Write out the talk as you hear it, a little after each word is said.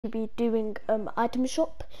be doing item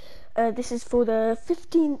shop. This is for the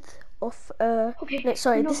 15th of no,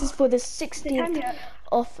 sorry, this is for the 16th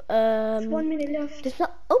of 1 minute left.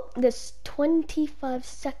 there's 25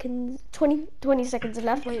 seconds 20 seconds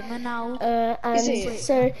left. Wait, now. And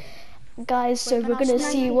so guys, so we're gonna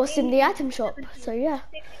see what's in the item shop. So yeah,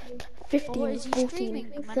 15,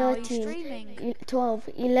 14, 13, 12,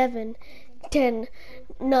 11, 10.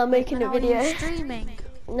 No, I'm making a video.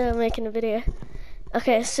 No, I'm making a video.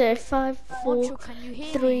 Okay, so 5, 4,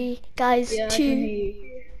 3, guys, 2,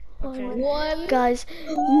 1. Guys,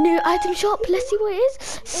 new item shop. Let's see what it is.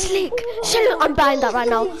 Slick. Shallon. I'm buying that right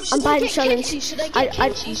now. I'm buying Shallon's.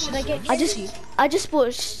 I just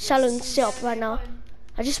bought Shallon's shop right now.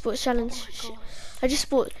 I just bought Shallon's. I just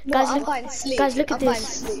bought. Guys, look at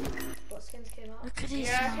this. Look at this.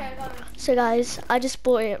 So guys, I just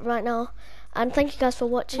bought it right now. And thank you guys for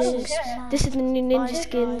watching. This is the new ninja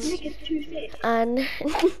skins. And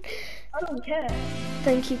I don't care.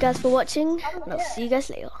 thank you guys for watching. And I'll see you guys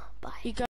later. Bye.